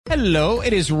Hello,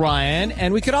 it is Ryan,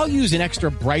 and we could all use an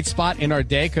extra bright spot in our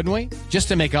day, couldn't we? Just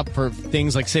to make up for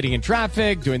things like sitting in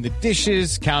traffic, doing the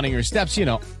dishes, counting your steps, you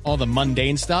know, all the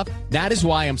mundane stuff. That is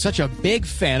why I'm such a big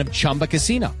fan of Chumba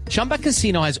Casino. Chumba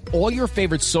Casino has all your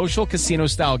favorite social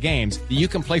casino-style games that you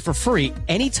can play for free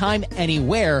anytime,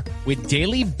 anywhere with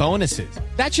daily bonuses.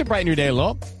 That should brighten your day a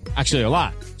little. Actually, a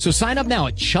lot. So sign up now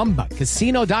at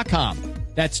ChumbaCasino.com.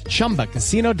 That's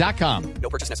ChumbaCasino.com. No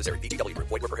purchase necessary. VGW Group.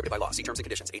 Void where prohibited by law. See terms and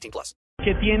conditions. 18+.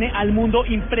 Que tiene al mundo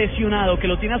impresionado, que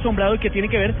lo tiene asombrado y que tiene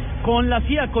que ver con la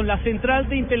CIA, con la Central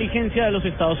de Inteligencia de los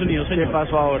Estados Unidos. ¿Qué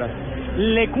pasó ahora?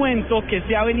 Le cuento que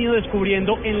se ha venido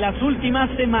descubriendo en las últimas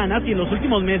semanas y en los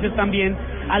últimos meses también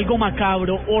algo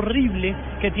macabro, horrible,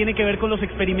 que tiene que ver con los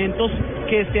experimentos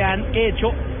que se han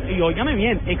hecho, y óigame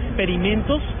bien,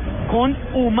 experimentos con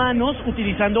humanos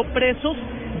utilizando presos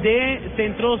de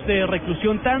centros de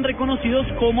reclusión tan reconocidos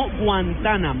como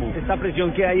Guantánamo. Esta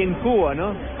prisión que hay en Cuba,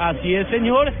 ¿no? Así es,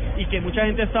 señor, y que mucha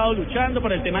gente ha estado luchando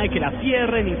por el tema de que la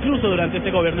cierren, incluso durante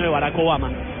este gobierno de Barack Obama.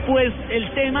 Pues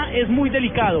el tema es muy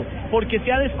delicado, porque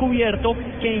se ha descubierto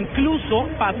que incluso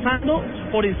pasando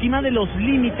por encima de los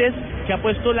límites que ha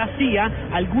puesto la CIA,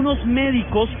 algunos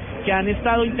médicos que han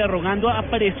estado interrogando a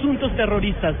presuntos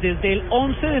terroristas desde el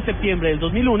 11 de septiembre del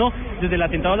 2001, desde el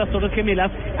atentado a las Torres Gemelas,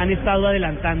 han estado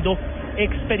adelantando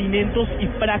experimentos y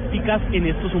prácticas en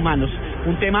estos humanos.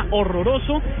 Un tema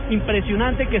horroroso,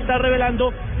 impresionante, que está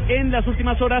revelando en las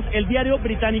últimas horas el diario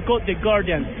británico The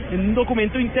Guardian. En un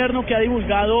documento interno que ha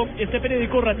divulgado este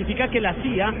periódico, ratifica que la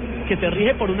CIA, que se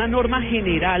rige por una norma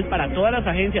general para todas las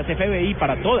agencias, FBI,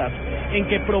 para todas, en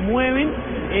que promueven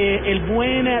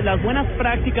las buenas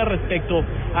prácticas respecto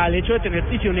al hecho de tener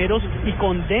prisioneros y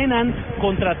condenan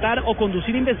contratar o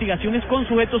conducir investigaciones con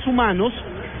sujetos humanos,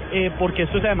 porque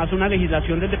esto es además una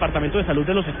legislación del Departamento de Salud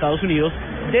de los Estados Unidos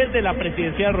desde la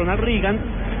presidencia de Ronald Reagan,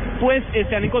 pues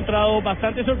se han encontrado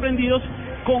bastante sorprendidos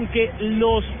con que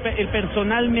el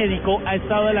personal médico ha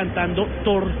estado adelantando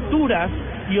torturas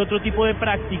y otro tipo de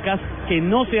prácticas que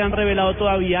no se han revelado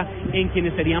todavía en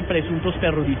quienes serían presuntos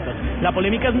terroristas. La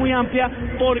polémica es muy amplia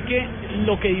porque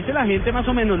lo que dice la gente, más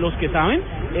o menos los que saben,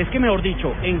 es que, mejor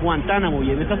dicho, en Guantánamo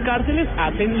y en esas cárceles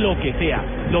hacen lo que sea,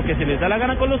 lo que se les da la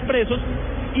gana con los presos,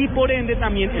 y por ende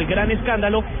también el gran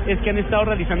escándalo es que han estado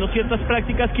realizando ciertas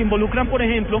prácticas que involucran, por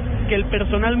ejemplo, que el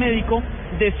personal médico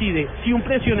decide si un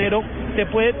prisionero se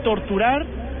puede torturar,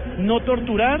 no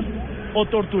torturar o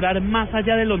torturar más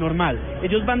allá de lo normal.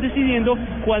 Ellos van decidiendo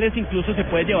cuáles incluso se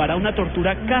puede llevar a una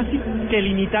tortura casi que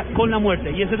limita con la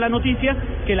muerte. Y esa es la noticia,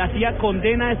 que la CIA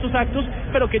condena estos actos,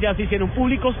 pero que ya se hicieron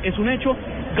públicos, es un hecho.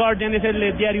 Guardian es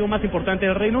el diario más importante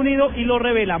del Reino Unido y lo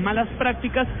revela: malas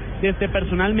prácticas de este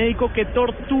personal médico que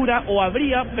tortura o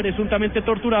habría presuntamente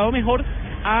torturado, mejor,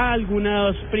 a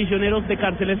algunos prisioneros de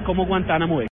cárceles como Guantánamo.